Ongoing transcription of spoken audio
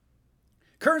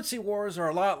Currency wars are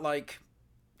a lot like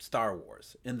Star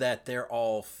Wars in that they're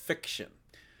all fiction.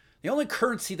 The only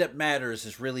currency that matters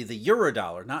is really the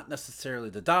eurodollar, not necessarily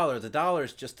the dollar. The dollar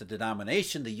is just a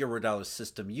denomination the eurodollar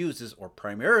system uses, or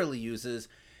primarily uses,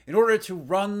 in order to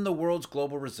run the world's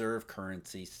global reserve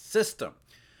currency system.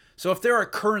 So if there are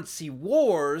currency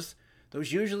wars,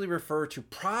 those usually refer to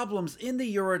problems in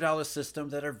the eurodollar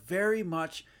system that are very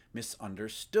much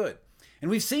misunderstood. And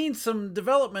we've seen some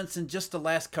developments in just the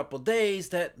last couple days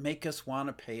that make us want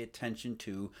to pay attention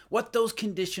to what those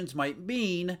conditions might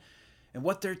mean and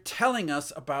what they're telling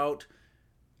us about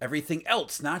everything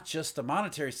else, not just the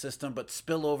monetary system, but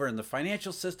spillover in the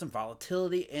financial system,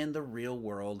 volatility, and the real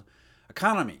world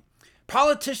economy.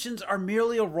 Politicians are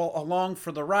merely along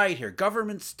for the ride here.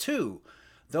 Governments, too,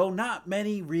 though not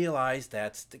many realize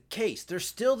that's the case. There's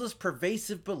still this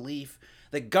pervasive belief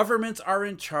that governments are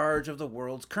in charge of the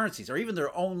world's currencies, or even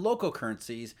their own local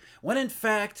currencies, when in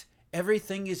fact,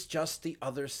 everything is just the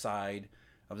other side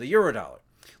of the eurodollar.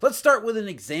 Let's start with an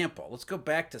example. Let's go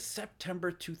back to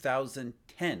September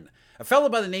 2010. A fellow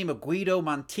by the name of Guido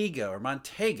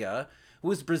Mantega, who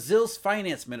was Brazil's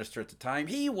finance minister at the time,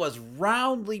 he was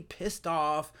roundly pissed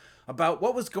off about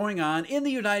what was going on in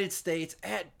the United States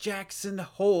at Jackson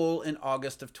Hole in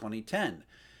August of 2010.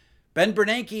 Ben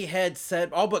Bernanke had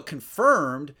said, all but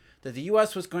confirmed, that the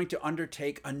U.S. was going to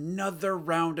undertake another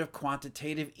round of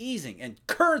quantitative easing and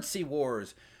currency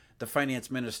wars, the finance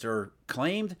minister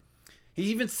claimed. He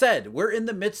even said, we're in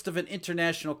the midst of an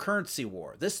international currency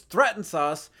war. This threatens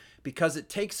us because it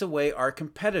takes away our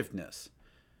competitiveness.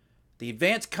 The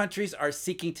advanced countries are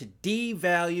seeking to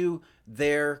devalue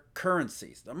their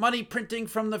currencies. The money printing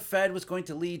from the Fed was going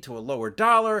to lead to a lower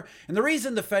dollar, and the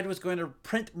reason the Fed was going to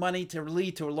print money to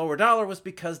lead to a lower dollar was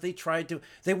because they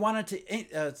wanted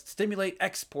to stimulate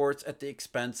exports at the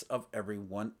expense of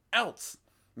everyone else.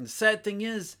 And the sad thing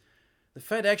is, the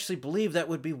Fed actually believed that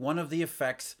would be one of the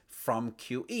effects from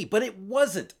QE, but it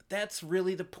wasn't. That's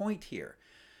really the point here.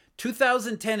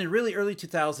 2010 and really early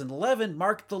 2011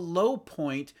 marked the low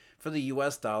point for the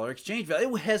US dollar exchange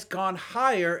value. It has gone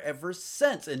higher ever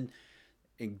since. And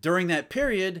during that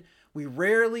period, we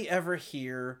rarely ever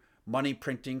hear money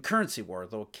printing currency war,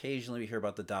 though occasionally we hear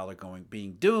about the dollar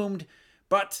being doomed.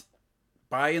 But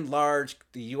by and large,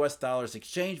 the US dollar's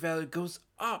exchange value goes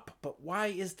up. But why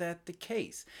is that the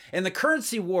case? And the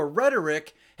currency war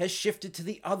rhetoric has shifted to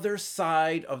the other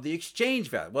side of the exchange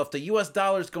value. Well, if the US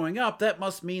dollar is going up, that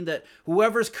must mean that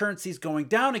whoever's currency is going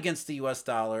down against the US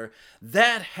dollar,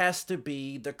 that has to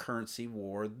be the currency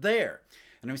war there.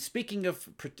 And I'm speaking of,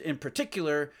 in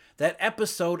particular, that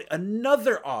episode,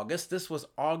 another August. This was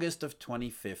August of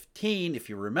 2015. If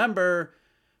you remember,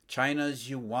 China's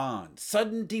yuan.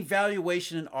 Sudden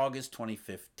devaluation in August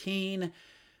 2015.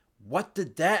 What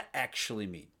did that actually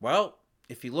mean? Well,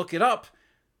 if you look it up,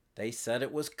 they said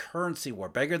it was currency war.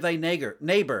 Beggar thy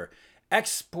neighbor.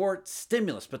 Export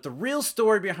stimulus. But the real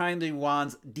story behind the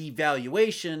yuan's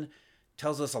devaluation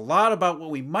tells us a lot about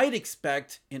what we might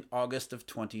expect in August of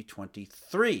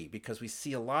 2023, because we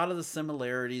see a lot of the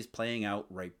similarities playing out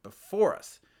right before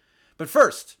us. But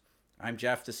first, I'm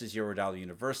Jeff. This is Eurodollar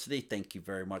University. Thank you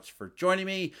very much for joining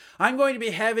me. I'm going to be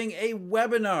having a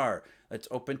webinar that's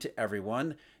open to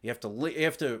everyone. You have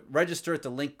to register at the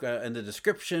link in the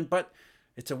description, but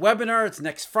it's a webinar. It's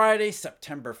next Friday,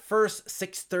 September 1st,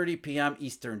 6:30 p.m.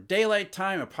 Eastern Daylight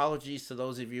Time. Apologies to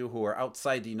those of you who are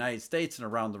outside the United States and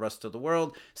around the rest of the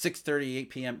world. 6:38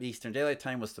 p.m. Eastern Daylight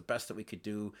Time was the best that we could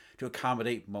do to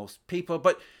accommodate most people.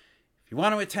 But if you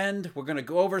want to attend, we're going to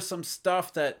go over some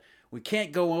stuff that we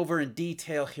can't go over in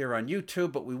detail here on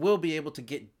YouTube, but we will be able to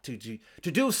get to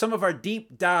do some of our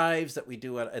deep dives that we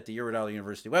do at the Eurodollar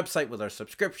University website with our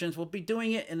subscriptions. We'll be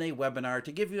doing it in a webinar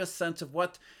to give you a sense of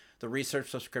what the research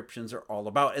subscriptions are all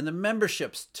about, and the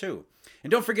memberships too.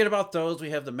 And don't forget about those. We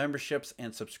have the memberships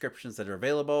and subscriptions that are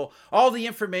available. All the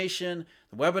information,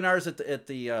 the webinars at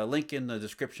the link in the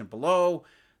description below.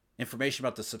 Information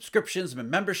about the subscriptions and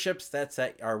memberships, that's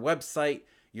at our website,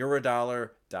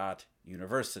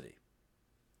 eurodollar.university.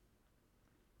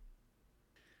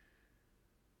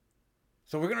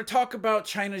 So we're going to talk about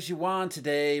China's yuan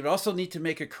today. We also need to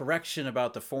make a correction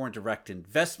about the foreign direct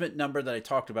investment number that I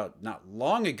talked about not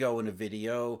long ago in a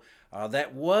video.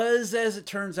 That was, as it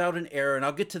turns out, an error, and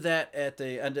I'll get to that at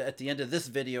the end of this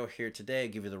video here today. I'll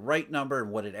give you the right number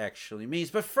and what it actually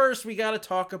means. But first, we got to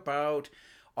talk about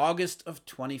August of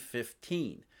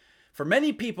 2015. For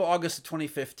many people, August of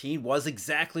 2015 was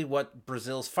exactly what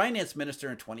Brazil's finance minister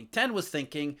in 2010 was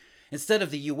thinking. Instead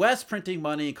of the U.S. printing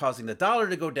money and causing the dollar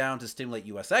to go down to stimulate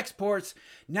U.S. exports,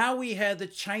 now we had the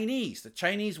Chinese. The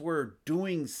Chinese were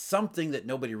doing something that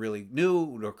nobody really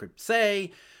knew or could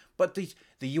say, But the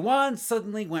yuan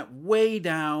suddenly went way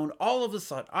down all of a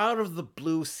sudden, out of the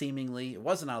blue seemingly. It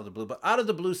wasn't out of the blue, but out of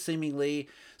the blue seemingly.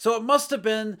 So it must have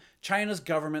been China's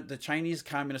government, the Chinese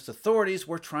Communist authorities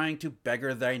were trying to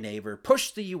beggar their neighbor,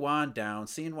 push the yuan down,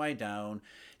 CNY down,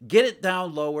 get it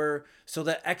down lower so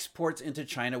that exports into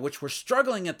China, which were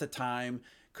struggling at the time,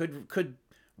 could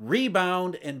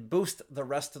rebound and boost the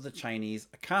rest of the Chinese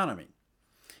economy.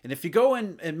 And if you go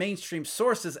in mainstream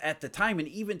sources at the time and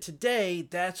even today,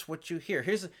 that's what you hear.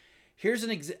 Here's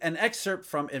an excerpt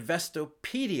from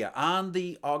Investopedia on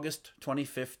the August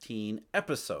 2015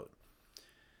 episode.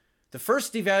 The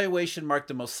first devaluation marked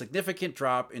the most significant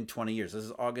drop in 20 years. This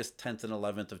is August 10th and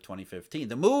 11th of 2015.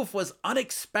 The move was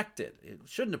unexpected. It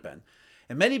shouldn't have been.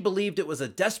 And many believed it was a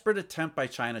desperate attempt by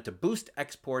China to boost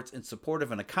exports in support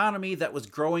of an economy that was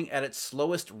growing at its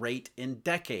slowest rate in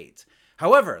decades.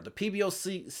 However, the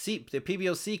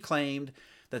PBOC claimed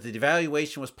that the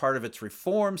devaluation was part of its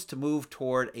reforms to move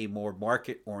toward a more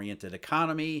market-oriented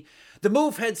economy. The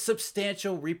move had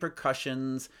substantial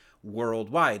repercussions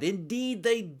worldwide. Indeed,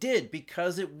 they did,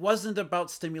 because it wasn't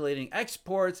about stimulating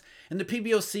exports, and the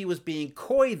PBOC was being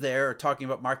coy there, talking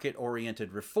about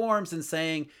market-oriented reforms and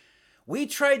saying, we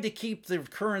tried to keep the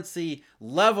currency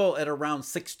level at around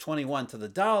 621 to the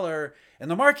dollar, and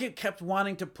the market kept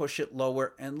wanting to push it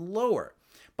lower and lower.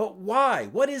 But why?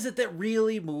 What is it that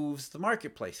really moves the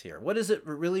marketplace here? What is it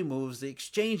that really moves the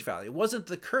exchange value? It wasn't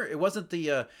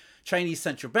the Chinese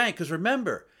central bank, because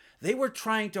remember, they were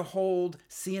trying to hold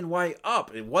CNY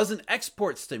up. It wasn't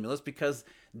export stimulus because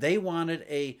they wanted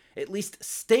a at least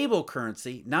stable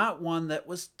currency, not one that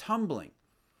was tumbling.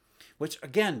 Which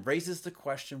again raises the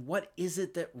question, what is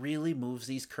it that really moves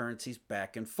these currencies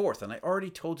back and forth? And I already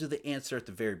told you the answer at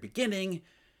the very beginning.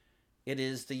 It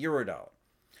is the Eurodollar.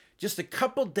 Just a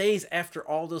couple days after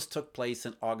all this took place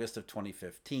in August of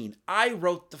 2015, I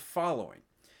wrote the following.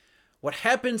 What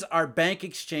happens are bank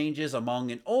exchanges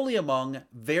among and only among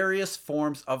various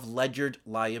forms of ledgered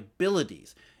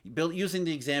liabilities. Using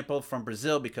the example from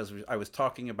Brazil, because I was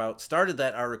started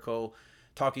that article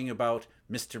talking about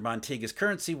Mr. Montiga's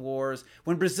currency wars.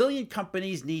 When Brazilian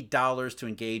companies need dollars to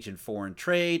engage in foreign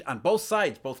trade on both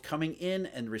sides, both coming in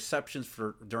and receptions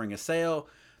during a sale,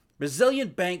 Brazilian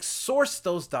banks source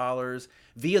those dollars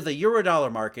via the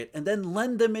Eurodollar market and then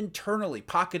lend them internally,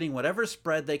 pocketing whatever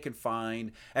spread they can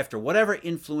find after whatever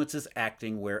influence is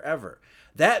acting wherever.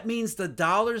 That means the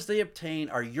dollars they obtain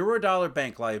are Eurodollar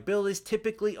bank liabilities,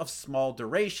 typically of small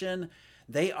duration.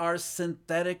 They are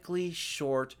synthetically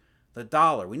short the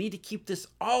dollar. We need to keep this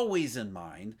always in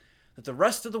mind, that the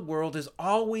rest of the world is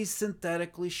always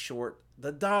synthetically short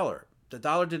the dollar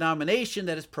denomination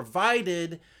that is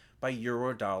provided by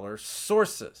Eurodollar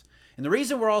sources. And the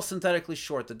reason we're all synthetically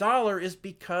short the dollar is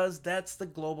because that's the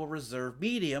global reserve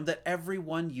medium that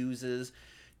everyone uses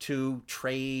to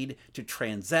trade, to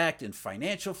transact in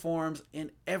financial forms, in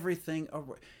everything.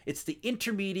 It's the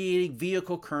intermediating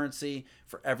vehicle currency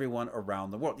for everyone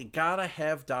around the world. You gotta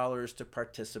have dollars to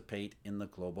participate in the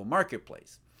global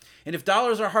marketplace. And if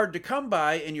dollars are hard to come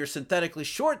by and you're synthetically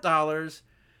short dollars,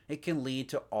 it can lead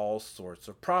to all sorts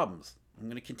of problems. I'm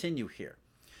going to continue here.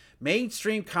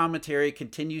 Mainstream commentary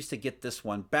continues to get this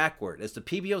one backward, as the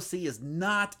PBOC is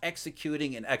not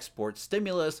executing an export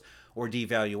stimulus or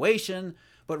devaluation,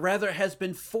 but rather has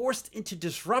been forced into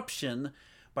disruption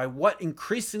by what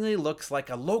increasingly looks like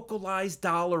a localized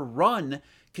dollar run,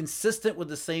 consistent with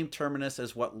the same terminus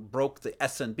as what broke the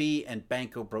SNB and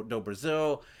Banco do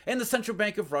Brasil and the Central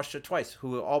Bank of Russia twice,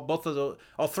 who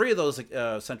all three of those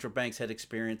central banks had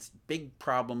experienced big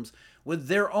problems with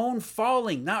their own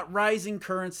falling, not rising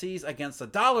currencies against a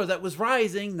dollar that was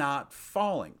rising, not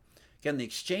falling. Again, the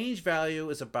exchange value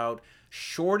is about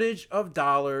shortage of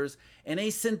dollars and a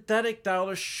synthetic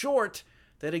dollar short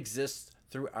that exists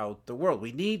throughout the world.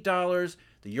 We need dollars.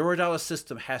 The Eurodollar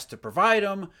system has to provide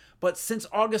them, but since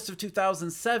August of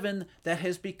 2007, that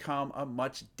has become a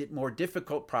much more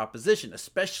difficult proposition,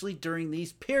 especially during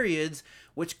these periods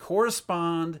which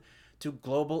correspond to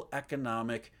global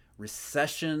economic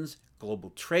recessions, global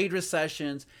trade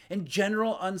recessions, and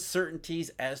general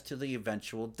uncertainties as to the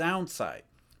eventual downside.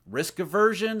 Risk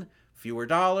aversion, fewer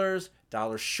dollars,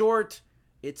 dollars short,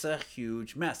 it's a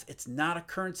huge mess. It's not a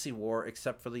currency war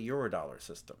except for the Eurodollar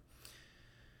system.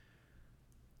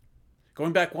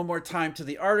 Going back one more time to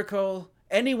the article,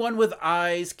 anyone with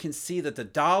eyes can see that the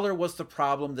dollar was the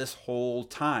problem this whole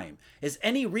time. As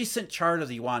any recent chart of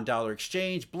the yuan-dollar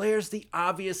exchange blares the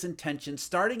obvious intention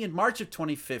starting in March of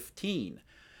 2015.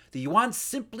 The yuan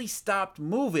simply stopped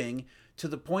moving to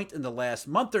the point in the last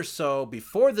month or so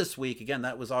before this week, again,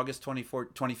 that was August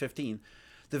 2015,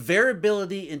 The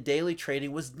variability in daily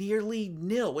trading was nearly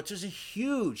nil, which is a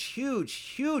huge, huge,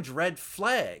 huge red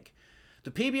flag.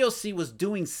 The PBOC was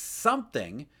doing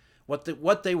something.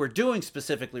 What they were doing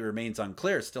specifically remains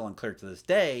unclear. It's still unclear to this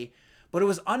day. But it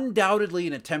was undoubtedly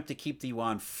an attempt to keep the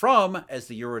yuan from, as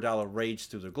the eurodollar raged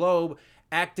through the globe,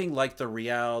 acting like the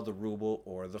real, the ruble,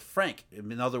 or the franc.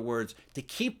 In other words, to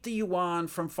keep the yuan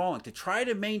from falling, to try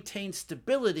to maintain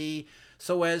stability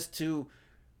so as to,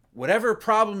 whatever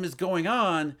problem is going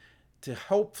on, to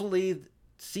hopefully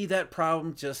see that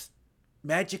problem just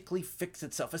magically fix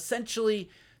itself. Essentially,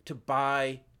 to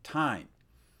buy time.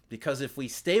 Because if we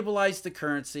stabilize the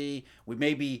currency, we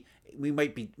might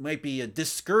be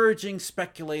discouraging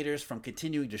speculators from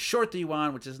continuing to short the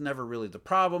yuan, which is never really the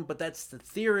problem, but that's the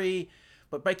theory.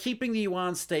 But by keeping the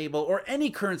yuan stable, or any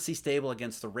currency stable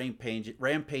against the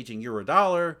rampaging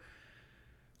eurodollar,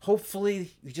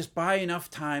 hopefully you just buy enough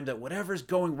time that whatever's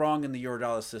going wrong in the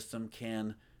eurodollar system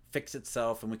can fix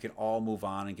itself and we can all move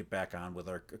on and get back on with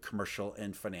our commercial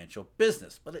and financial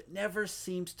business. But it never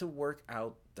seems to work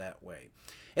out that way.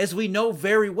 As we know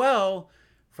very well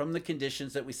from the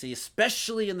conditions that we see,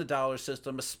 especially in the dollar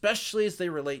system, especially as they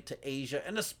relate to Asia,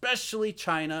 and especially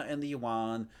China and the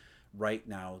yuan right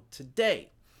now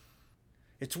today.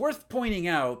 It's worth pointing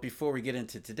out before we get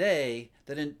into today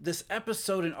that in this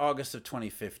episode in August of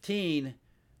 2015,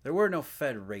 there were no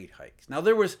Fed rate hikes. Now,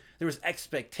 there was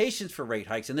expectations for rate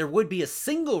hikes, and there would be a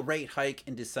single rate hike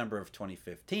in December of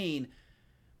 2015,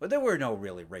 but there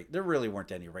really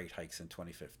weren't any rate hikes in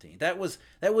 2015. That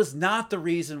was not the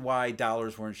reason why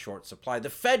dollars were in short supply.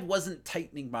 The Fed wasn't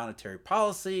tightening monetary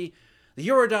policy. The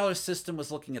eurodollar system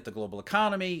was looking at the global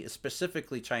economy,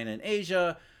 specifically China and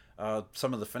Asia,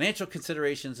 some of the financial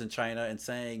considerations in China, and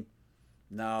saying,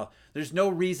 no, there's no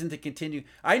reason to continue.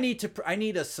 I need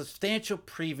a substantial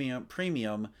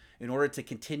premium in order to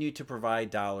continue to provide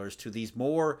dollars to these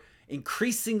more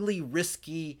increasingly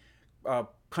risky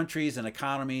countries and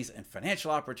economies and financial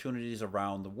opportunities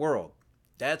around the world.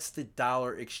 That's the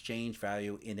dollar exchange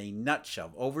value in a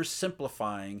nutshell.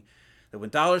 Oversimplifying that when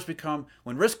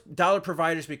dollar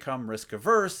providers become risk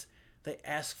averse, they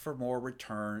ask for more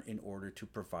return in order to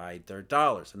provide their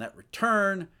dollars, and that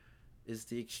return is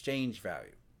the exchange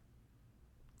value.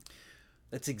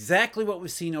 That's exactly what we've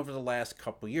seen over the last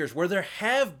couple of years, where there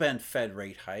have been Fed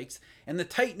rate hikes, and the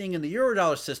tightening in the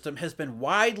eurodollar system has been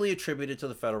widely attributed to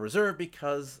the Federal Reserve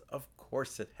because, of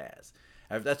course, it has.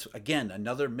 That's, again,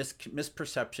 another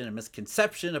misperception and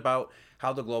misconception about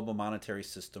how the global monetary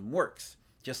system works.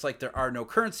 Just like there are no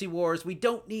currency wars, we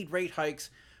don't need rate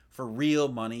hikes for real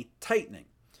money tightening.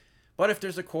 But if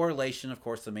there's a correlation, of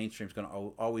course, the mainstream is going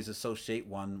to always associate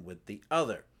one with the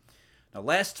other. Now,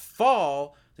 last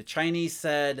fall, the Chinese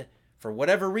said, for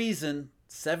whatever reason,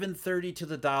 730 to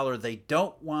the dollar, they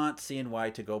don't want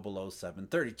CNY to go below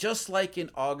 730. Just like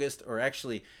in August, or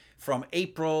actually from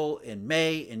April and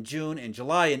May and June and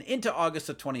July and into August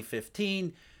of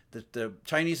 2015, the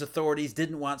Chinese authorities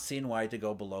didn't want CNY to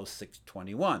go below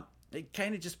 621. They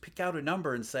kind of just pick out a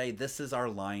number and say, this is our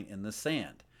line in the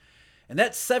sand. And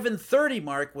that 730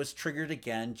 mark was triggered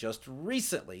again just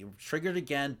recently, triggered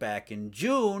again back in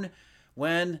June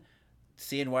when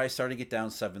CNY started to get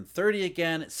down 730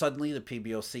 again. Suddenly the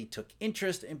PBOC took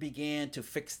interest and began to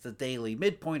fix the daily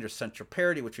midpoint or central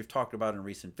parity, which we've talked about in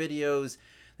recent videos.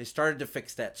 They started to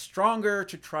fix that stronger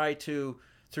to try to,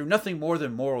 through nothing more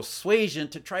than moral suasion,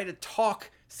 to try to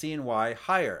talk CNY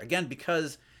higher. Again,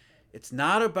 because it's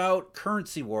not about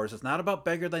currency wars. It's not about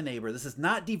beggar thy neighbor. This is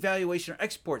not devaluation or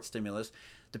export stimulus.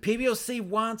 The PBOC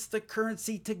wants the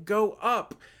currency to go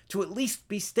up, to at least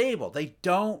be stable. They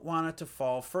don't want it to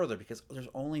fall further because there's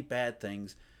only bad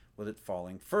things with it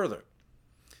falling further.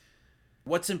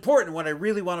 What's important, what I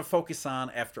really want to focus on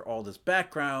after all this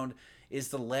background, is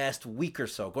the last week or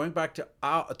so, going back to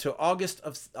August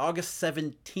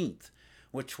 17th,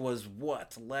 which was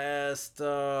what, last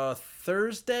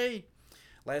Thursday?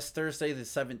 Last Thursday, the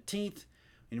 17th.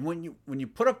 And when you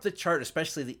put up the chart,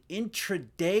 especially the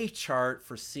intraday chart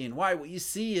for CNY, what you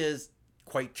see is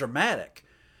quite dramatic.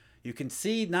 You can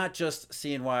see not just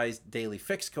CNY's daily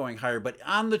fix going higher, but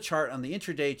on the chart, on the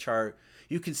intraday chart,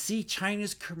 you can see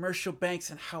China's commercial banks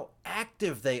and how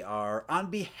active they are on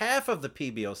behalf of the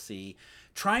PBOC,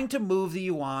 trying to move the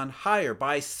yuan higher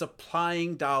by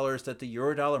supplying dollars that the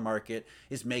eurodollar market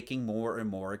is making more and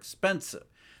more expensive.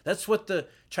 That's what the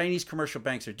Chinese commercial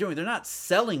banks are doing. They're not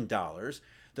selling dollars.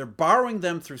 They're borrowing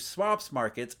them through swaps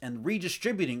markets and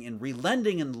redistributing and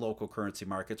relending in local currency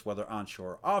markets, whether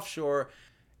onshore or offshore.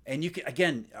 And you can,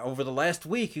 again, over the last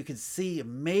week, you can see a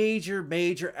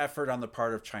major effort on the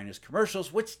part of China's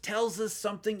commercials, which tells us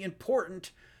something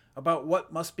important about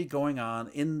what must be going on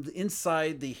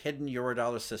inside the hidden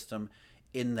Eurodollar system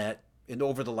in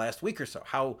over the last week or so.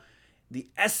 How the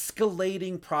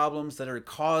escalating problems that are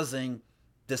causing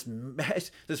this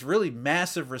really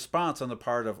massive response on the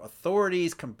part of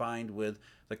authorities combined with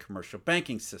the commercial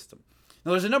banking system.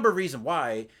 Now, there's a number of reasons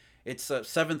why it's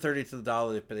 7.30 to the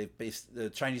dollar, but the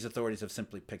Chinese authorities have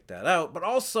simply picked that out, but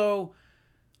also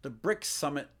the BRICS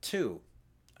summit too.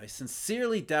 I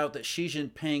sincerely doubt that Xi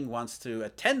Jinping wants to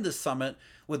attend the summit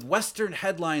with Western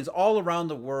headlines all around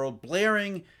the world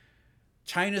blaring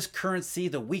China's currency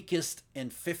the weakest in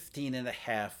 15 and a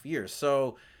half years.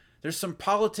 So there's some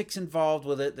politics involved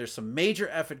with it. There's some major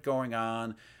effort going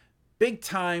on. Big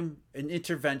time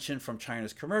intervention from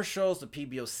China's commercials. The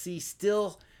PBOC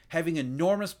still having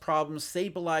enormous problems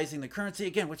stabilizing the currency,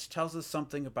 again, which tells us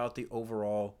something about the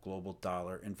overall global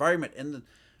dollar environment and the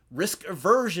risk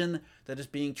aversion that is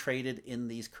being traded in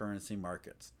these currency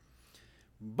markets.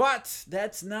 But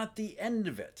that's not the end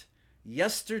of it.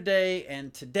 Yesterday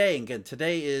and today, again,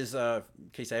 today is, in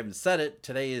case I haven't said it,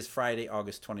 today is Friday,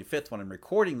 August 25th when I'm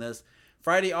recording this.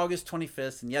 Friday, August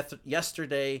 25th, and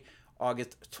yesterday,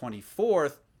 August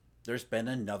 24th, there's been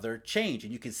another change.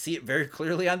 And you can see it very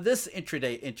clearly on this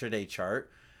intraday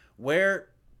chart, where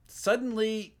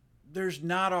suddenly there's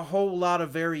not a whole lot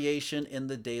of variation in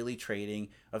the daily trading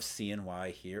of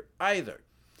CNY here either.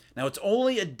 Now, it's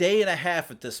only a day and a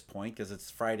half at this point because it's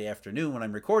Friday afternoon when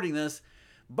I'm recording this,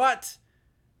 but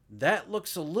that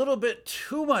looks a little bit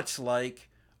too much like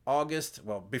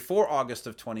before August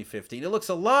of 2015. It looks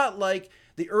a lot like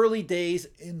the early days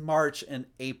in March and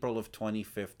April of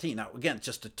 2015. Now, again,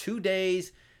 just the 2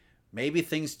 days. Maybe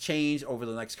things change over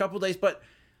the next couple of days, but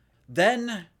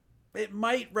then it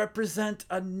might represent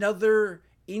another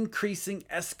increasing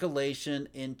escalation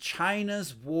in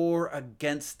China's war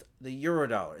against the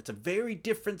Eurodollar. It's a very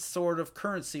different sort of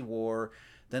currency war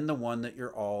than the one that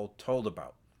you're all told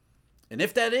about. And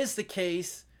if that is the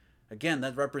case, again,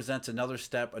 that represents another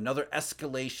step, another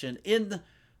escalation in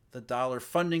the dollar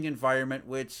funding environment,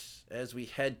 which, as we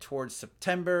head towards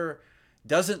September,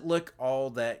 doesn't look all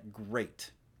that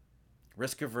great.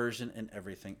 Risk aversion and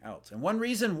everything else. And one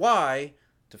reason why,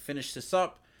 to finish this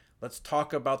up, let's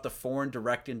talk about the foreign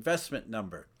direct investment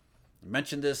number. I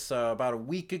mentioned this about a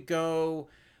week ago.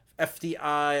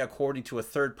 FDI, according to a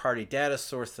third-party data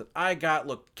source that I got,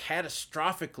 looked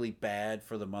catastrophically bad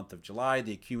for the month of July.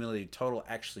 The accumulated total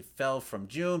actually fell from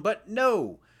June, but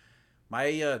no.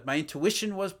 My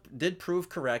intuition did prove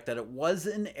correct that it was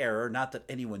an error, not that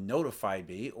anyone notified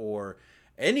me or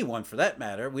anyone for that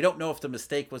matter. We don't know if the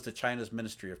mistake was the China's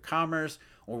Ministry of Commerce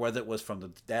or whether it was from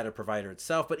the data provider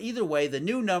itself, but either way, the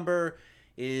new number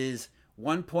is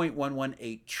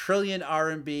 1.118 trillion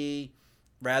RMB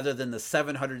rather than the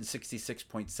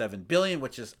 766.7 billion,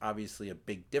 which is obviously a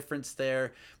big difference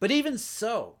there. But even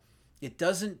so, it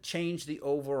doesn't change the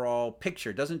overall picture.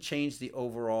 It doesn't change the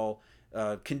overall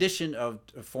condition of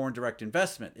foreign direct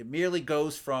investment. It merely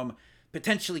goes from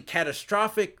potentially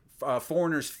catastrophic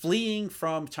foreigners fleeing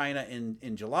from China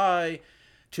in July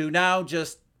to now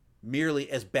just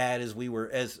merely as bad as we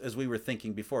were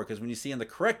thinking before. Because when you see in the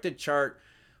corrected chart,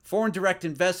 foreign direct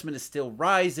investment is still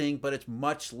rising, but it's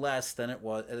much less than it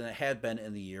had been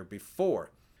in the year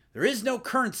before. There is no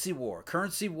currency war.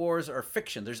 Currency wars are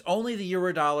fiction. There's only the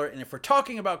Eurodollar, and if we're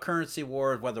talking about currency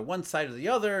wars, whether one side or the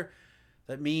other,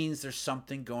 that means there's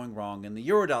something going wrong in the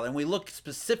Eurodollar. And we look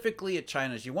specifically at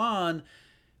China's yuan,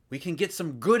 we can get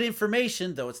some good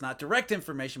information, though it's not direct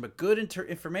information, but good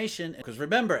information. Because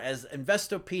remember, as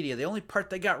Investopedia, the only part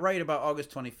they got right about August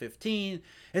 2015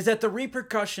 is that the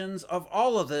repercussions of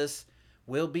all of this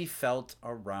will be felt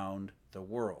around the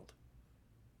world.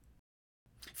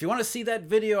 If you want to see that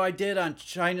video I did on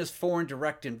China's foreign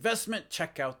direct investment,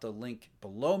 check out the link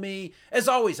below me. As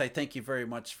always, I thank you very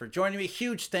much for joining me.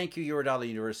 Huge thank you, Eurodollar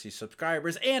University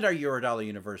subscribers and our Eurodollar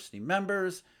University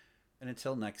members. And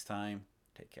until next time,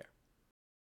 take care.